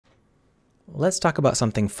let's talk about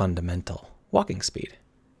something fundamental: walking speed.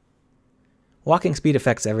 Walking speed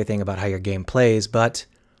affects everything about how your game plays, but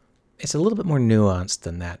it's a little bit more nuanced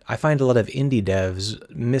than that. I find a lot of indie devs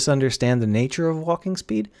misunderstand the nature of walking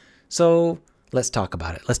speed, so let's talk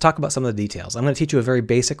about it. Let's talk about some of the details. I'm going to teach you a very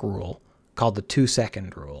basic rule called the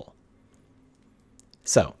 2-second rule.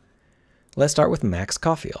 So, let's start with Max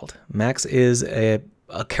Caulfield. Max is a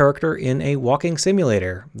character in a walking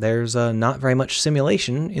simulator. There's not very much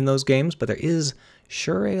simulation in those games, but there is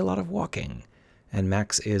sure a lot of walking. And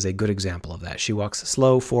Max is a good example of that. She walks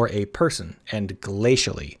slow for a person and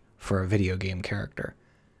glacially for a video game character.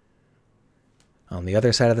 On the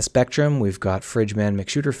other side of the spectrum, we've got Fridgeman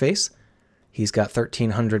McShooterface. He's got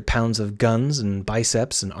 1,300 pounds of guns and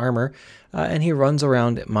biceps and armor, and he runs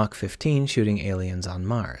around at Mach 15 shooting aliens on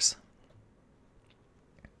Mars.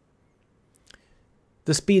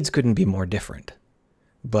 The speeds couldn't be more different,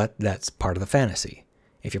 but that's part of the fantasy.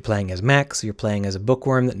 If you're playing as Max, you're playing as a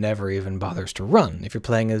bookworm that never even bothers to run. If you're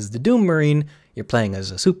playing as the Doom Marine, you're playing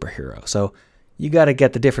as a superhero. So you got to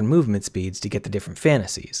get the different movement speeds to get the different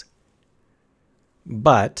fantasies.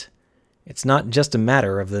 But it's not just a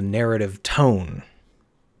matter of the narrative tone.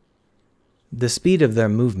 The speed of their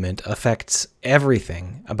movement affects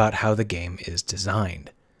everything about how the game is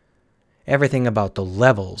designed. Everything about the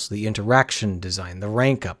levels, the interaction design, the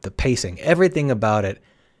rank up, the pacing, everything about it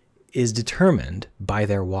is determined by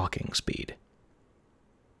their walking speed.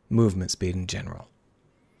 Movement speed in general.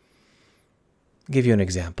 I'll give you an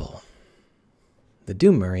example. The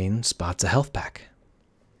Doom Marine spots a health pack.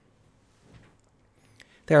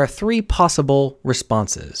 There are 3 possible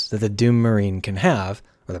responses that the Doom Marine can have,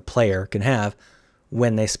 or the player can have,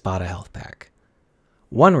 when they spot a health pack.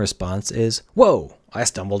 One response is, "Whoa, I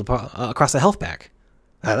stumbled across a health pack.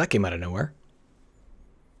 That came out of nowhere."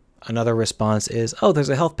 Another response is, "Oh, there's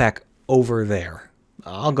a health pack over there.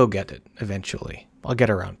 I'll go get it eventually. I'll get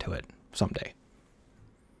around to it someday."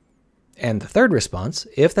 And the third response,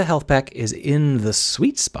 if the health pack is in the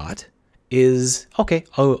sweet spot, is, "Okay,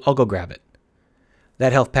 I'll go grab it.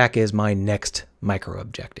 That health pack is my next micro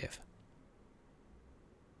objective."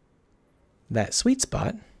 That sweet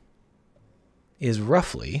spot is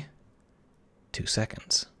roughly 2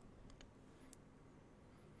 seconds.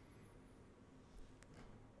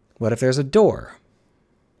 What if there's a door?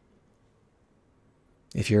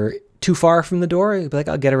 If you're too far from the door, you'd be like,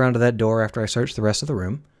 "I'll get around to that door after I search the rest of the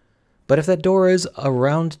room." But if that door is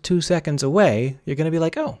around 2 seconds away, you're going to be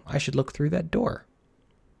like, "Oh, I should look through that door."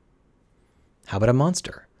 How about a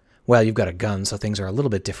monster? Well, you've got a gun, so things are a little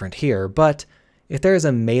bit different here, but if there is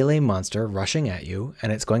a melee monster rushing at you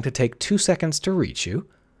and it's going to take 2 seconds to reach you,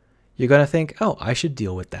 you're going to think, "Oh, I should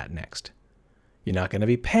deal with that next." You're not going to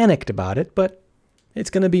be panicked about it, but it's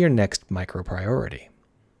going to be your next micro priority.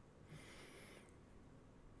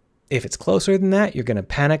 If it's closer than that, you're going to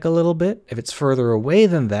panic a little bit. If it's further away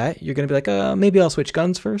than that, you're going to be like, maybe I'll switch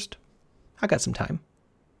guns first. I got some time.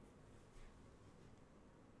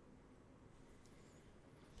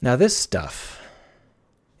 Now this stuff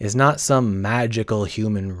is not some magical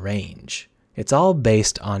human range. It's all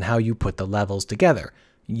based on how you put the levels together.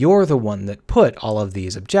 You're the one that put all of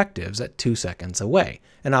these objectives at 2 seconds away.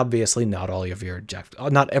 And obviously not all of your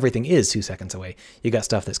not everything is 2 seconds away. You got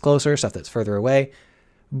stuff that's closer, stuff that's further away.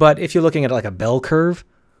 But if you're looking at like a bell curve,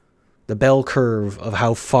 the bell curve of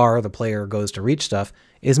how far the player goes to reach stuff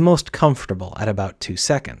is most comfortable at about 2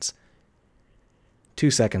 seconds. 2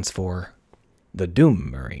 seconds for the Doom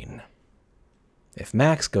Marine. If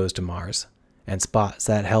Max goes to Mars and spots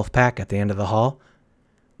that health pack at the end of the hall,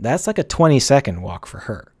 that's like a 20-second walk for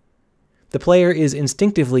her. The player is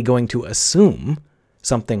instinctively going to assume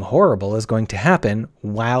something horrible is going to happen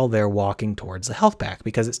while they're walking towards the health pack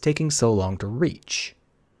because it's taking so long to reach.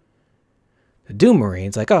 The Doom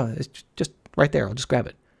Marine's like, "Oh, it's just right there. I'll just grab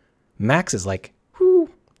it." Max is like, "Whoo,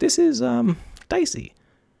 this is dicey."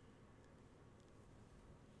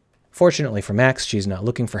 Fortunately for Max, she's not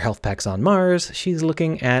looking for health packs on Mars. She's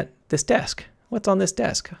looking at this desk. What's on this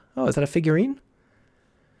desk? Oh, is that a figurine?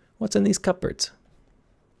 What's in these cupboards?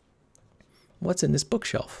 What's in this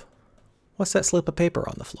bookshelf? What's that slip of paper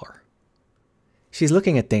on the floor? She's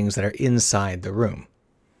looking at things that are inside the room.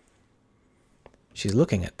 She's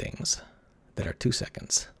looking at things that are 2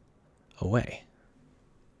 seconds away.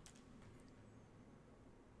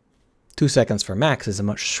 2 seconds for Max is a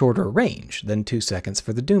much shorter range than 2 seconds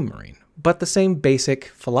for the Doom Marine, but the same basic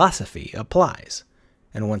philosophy applies.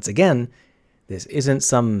 And once again, this isn't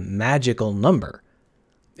some magical number.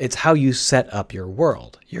 It's how you set up your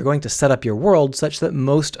world. You're going to set up your world such that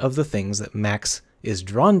most of the things that Max is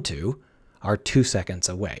drawn to are 2 seconds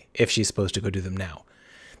away, if she's supposed to go do them now.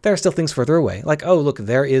 There are still things further away, like, oh, look,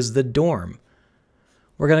 there is the dorm.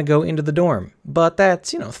 We're going to go into the dorm, but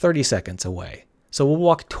that's, 30 seconds away. So we'll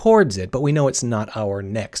walk towards it, but we know it's not our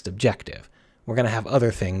next objective. We're going to have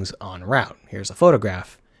other things en route. Here's a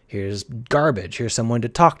photograph. Here's garbage. Here's someone to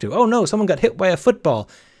talk to. Oh no, someone got hit by a football.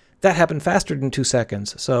 That happened faster than 2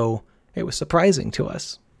 seconds, so it was surprising to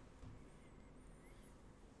us.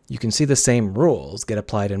 You can see the same rules get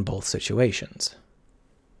applied in both situations.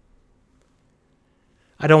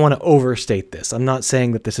 I don't want to overstate this. I'm not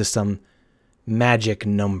saying that this is some magic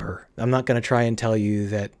number. I'm not going to try and tell you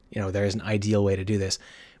that, there is an ideal way to do this.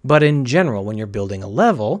 But in general, when you're building a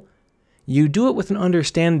level, you do it with an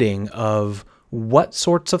understanding of what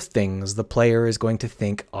sorts of things the player is going to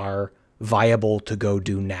think are viable to go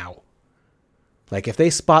do now. Like if they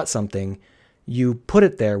spot something, you put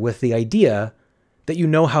it there with the idea that you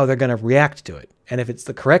know how they're going to react to it. And if it's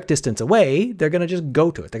the correct distance away, they're going to just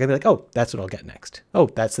go to it. They're going to be like, oh, that's what I'll get next. Oh,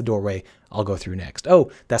 that's the doorway I'll go through next.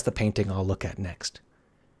 Oh, that's the painting I'll look at next.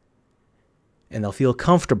 And they'll feel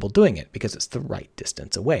comfortable doing it because it's the right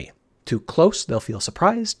distance away. Too close, they'll feel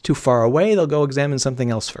surprised. Too far away, they'll go examine something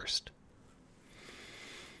else first.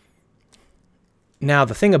 Now,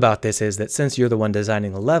 the thing about this is that since you're the one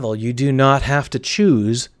designing the level, you do not have to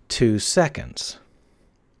choose 2 seconds.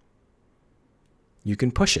 You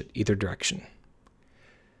can push it either direction.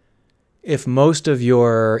 If most of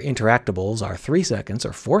your interactables are 3 seconds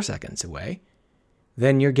or 4 seconds away,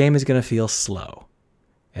 then your game is going to feel slow.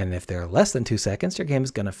 And if they're less than 2 seconds, your game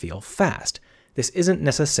is going to feel fast. This isn't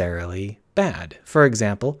necessarily bad. For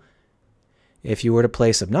example, if you were to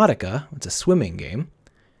play Subnautica, it's a swimming game,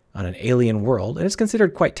 on an alien world, and it's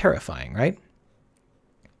considered quite terrifying, right?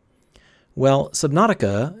 Well,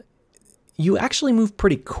 Subnautica, you actually move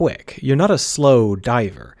pretty quick. You're not a slow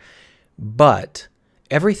diver, but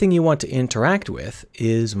everything you want to interact with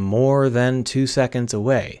is more than 2 seconds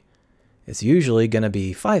away. It's usually going to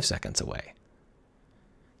be 5 seconds away.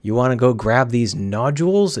 You want to go grab these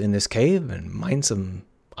nodules in this cave and mine some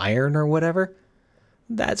iron or whatever?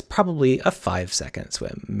 That's probably a 5-second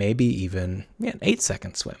swim, maybe even an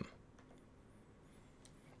 8-second swim.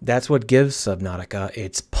 That's what gives Subnautica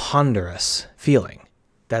its ponderous feeling.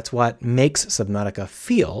 That's what makes Subnautica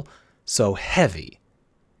feel so heavy.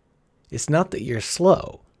 It's not that you're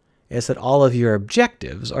slow, it's that all of your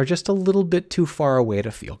objectives are just a little bit too far away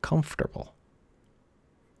to feel comfortable.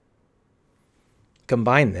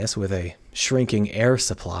 Combine this with a shrinking air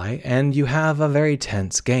supply, and you have a very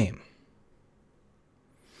tense game.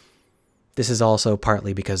 This is also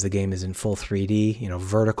partly because the game is in full 3D.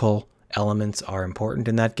 Vertical elements are important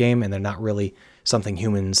in that game, and they're not really something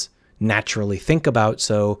humans naturally think about,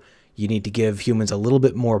 so you need to give humans a little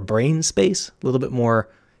bit more brain space, a little bit more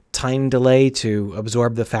time delay to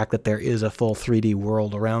absorb the fact that there is a full 3D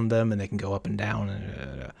world around them, and they can go up and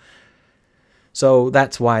down. So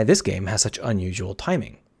that's why this game has such unusual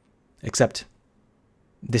timing. Except,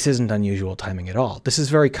 this isn't unusual timing at all. This is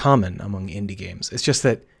very common among indie games. It's just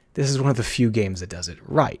that this is one of the few games that does it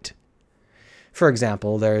right. For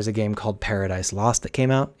example, there is a game called Paradise Lost that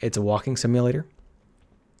came out. It's a walking simulator.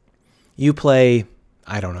 You play,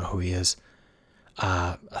 I don't know who he is,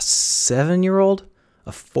 a 7-year-old,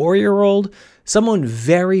 a 4-year-old, someone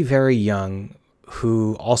very, very young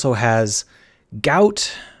who also has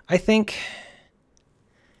gout, I think.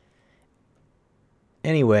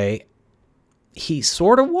 Anyway, he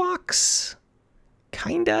sort of walks,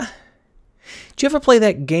 kinda. Did you ever play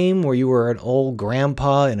that game where you were an old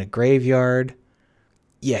grandpa in a graveyard?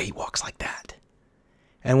 Yeah, he walks like that.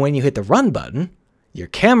 And when you hit the run button, your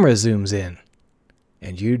camera zooms in,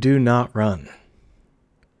 and you do not run.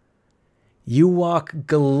 You walk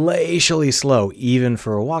glacially slow, even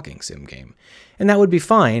for a walking sim game. And that would be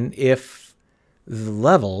fine if the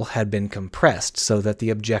level had been compressed so that the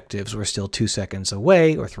objectives were still 2 seconds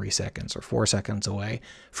away, or 3 seconds, or 4 seconds away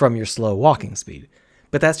from your slow walking speed.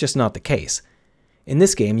 But that's just not the case. In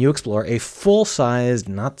this game, you explore a full-sized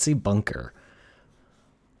Nazi bunker.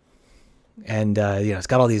 And, it's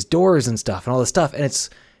got all these doors and stuff and all this stuff, and it's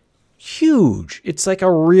huge. It's like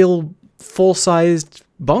a real full-sized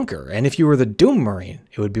bunker. And if you were the Doom Marine,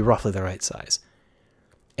 it would be roughly the right size.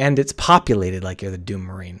 And it's populated like you're the Doom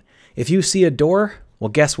Marine. If you see a door, well,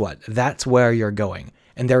 guess what? That's where you're going.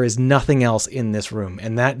 And there is nothing else in this room.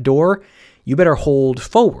 And that door, you better hold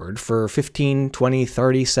forward for 15, 20,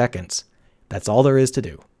 30 seconds. That's all there is to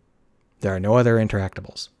do. There are no other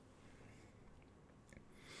interactables.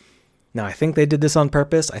 Now, I think they did this on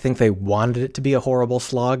purpose. I think they wanted it to be a horrible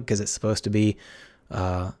slog because it's supposed to be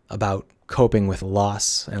about coping with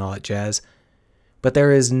loss and all that jazz. But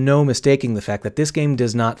there is no mistaking the fact that this game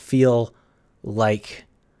does not feel like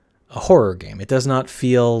a horror game. It does not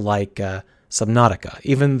feel like Subnautica.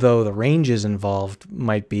 Even though the ranges involved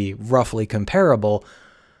might be roughly comparable,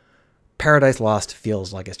 Paradise Lost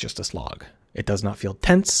feels like it's just a slog. It does not feel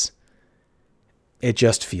tense. It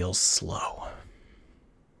just feels slow.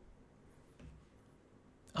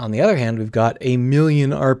 On the other hand, we've got a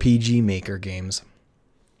million RPG Maker games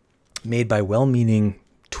made by well-meaning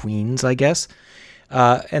tweens, I guess.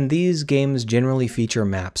 And these games generally feature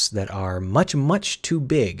maps that are much, much too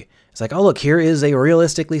big. It's like, oh, look, here is a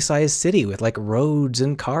realistically sized city with like roads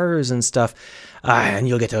and cars and stuff. And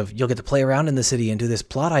you'll get to play around in the city and do this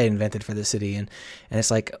plot I invented for the city. And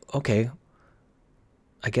it's like, okay,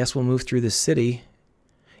 I guess we'll move through this city.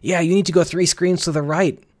 Yeah, you need to go 3 screens to the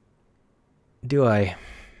right. Do I?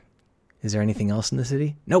 Is there anything else in the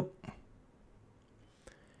city? Nope.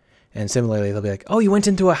 And similarly, they'll be like, oh, you went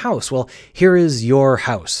into a house. Well, here is your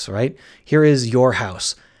house, right? Here is your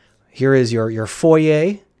house. Here is your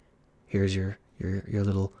foyer. Here's your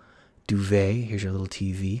little duvet. Here's your little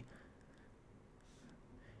TV.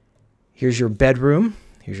 Here's your bedroom.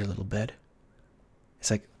 Here's your little bed.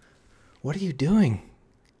 It's like, what are you doing?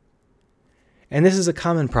 And this is a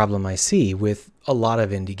common problem I see with a lot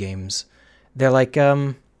of indie games. They're like,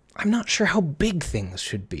 I'm not sure how big things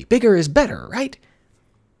should be. Bigger is better, right?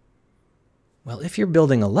 Well, if you're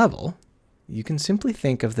building a level, you can simply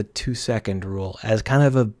think of the 2-second rule as kind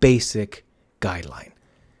of a basic guideline.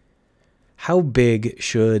 How big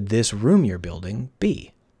should this room you're building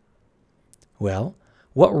be? Well,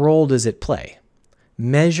 what role does it play?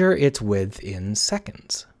 Measure its width in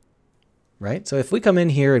seconds, right? So if we come in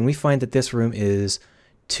here and we find that this room is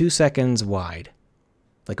 2 seconds wide,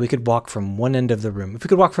 like we could walk from one end of the room, if we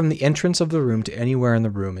could walk from the entrance of the room to anywhere in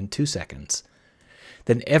the room in 2 seconds,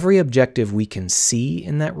 then every objective we can see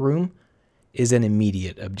in that room is an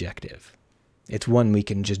immediate objective. It's one we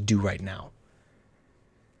can just do right now.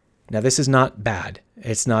 Now, this is not bad.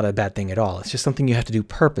 It's not a bad thing at all. It's just something you have to do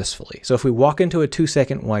purposefully. So if we walk into a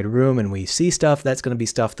 2-second wide room and we see stuff, that's going to be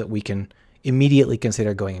stuff that we can immediately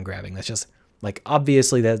consider going and grabbing. That's just like,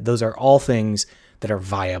 obviously, those are all things that are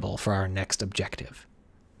viable for our next objective.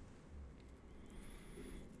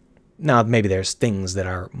 Now, maybe there's things that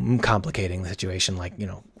are complicating the situation, like,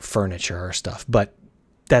 furniture or stuff, but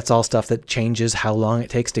that's all stuff that changes how long it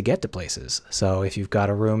takes to get to places. So if you've got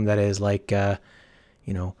a room that is like,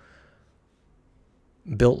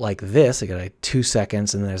 built like this, you got like 2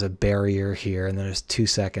 seconds, and then there's a barrier here, and then there's 2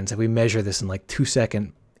 seconds. If we measure this in like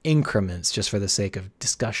 2-second increments, just for the sake of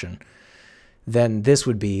discussion, then this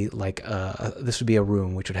would be like a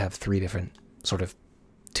room which would have 3 different sort of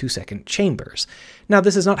 2-second chambers. Now,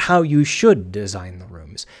 this is not how you should design the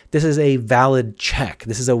rooms. This is a valid check.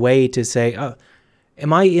 This is a way to say, oh,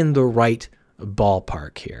 am I in the right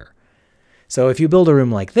ballpark here? So if you build a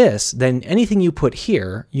room like this, then anything you put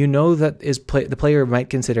here, you know that the player might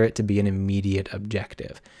consider it to be an immediate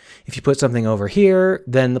objective. If you put something over here,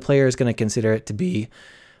 then the player is going to consider it to be,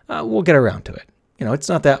 we'll get around to it. It's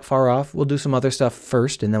not that far off. We'll do some other stuff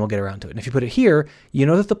first, and then we'll get around to it. And if you put it here, you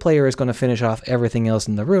know that the player is going to finish off everything else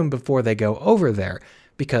in the room before they go over there,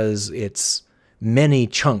 because it's many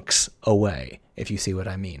chunks away, if you see what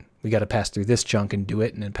I mean. We got to pass through this chunk and do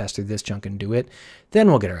it, and then pass through this chunk and do it. Then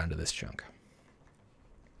we'll get around to this chunk.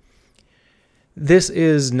 This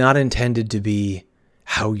is not intended to be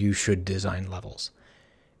how you should design levels,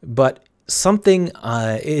 but it's something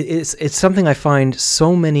I find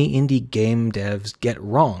so many indie game devs get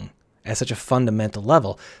wrong at such a fundamental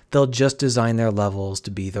level. They'll just design their levels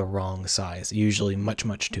to be the wrong size, usually much,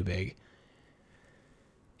 much too big.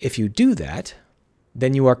 If you do that,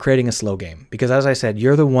 then you are creating a slow game, because as I said,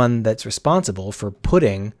 you're the one that's responsible for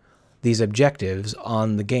putting these objectives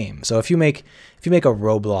on the game. So if you make a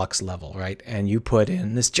Roblox level, right, and you put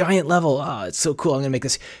in this giant level, oh, it's so cool, I'm gonna make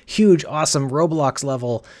this huge, awesome Roblox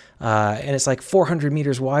level, and it's like 400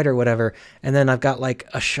 meters wide or whatever, and then I've got like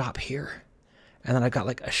a shop here, and then I've got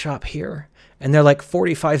like a shop here, and they're like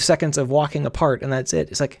 45 seconds of walking apart, and that's it.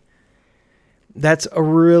 It's like, that's a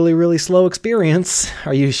really, really slow experience.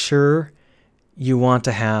 Are you sure you want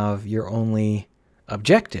to have your only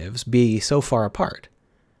objectives be so far apart?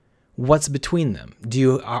 What's between them?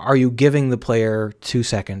 Are you giving the player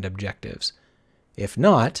 2-second objectives? If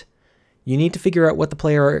not, you need to figure out what the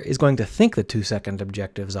player is going to think the 2-second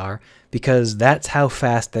objectives are, because that's how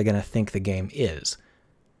fast they're going to think the game is.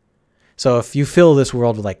 So if you fill this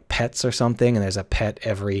world with like pets or something, and there's a pet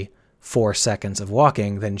every 4 seconds of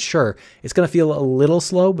walking, then sure, it's going to feel a little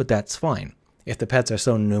slow, but that's fine. If the pets are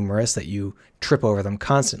so numerous that you trip over them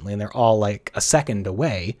constantly and they're all like a second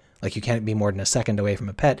away, like you can't be more than a second away from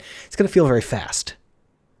a pet, it's going to feel very fast.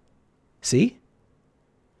 See?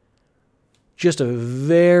 just a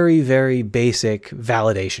very, very basic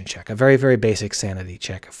validation check, a very, very basic sanity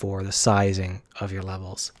check for the sizing of your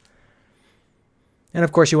levels. And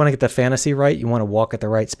of course, you want to get the fantasy right. You want to walk at the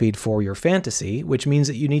right speed for your fantasy, which means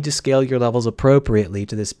that you need to scale your levels appropriately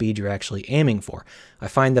to the speed you're actually aiming for. I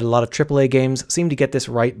find that a lot of AAA games seem to get this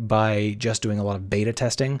right by just doing a lot of beta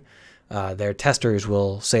testing. Their testers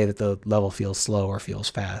will say that the level feels slow or feels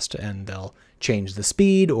fast, and they'll change the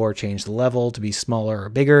speed or change the level to be smaller or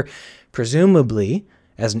bigger. Presumably,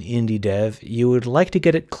 as an indie dev, you would like to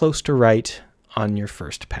get it close to right on your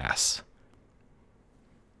first pass,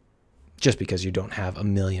 just because you don't have a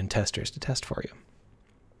million testers to test for you.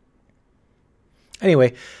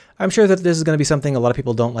 Anyway, I'm sure that this is going to be something a lot of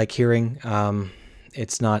people don't like hearing.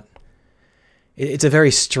 It's a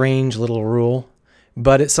very strange little rule,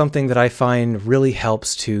 but it's something that I find really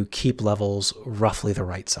helps to keep levels roughly the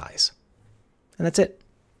right size. And that's it.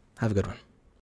 Have a good one.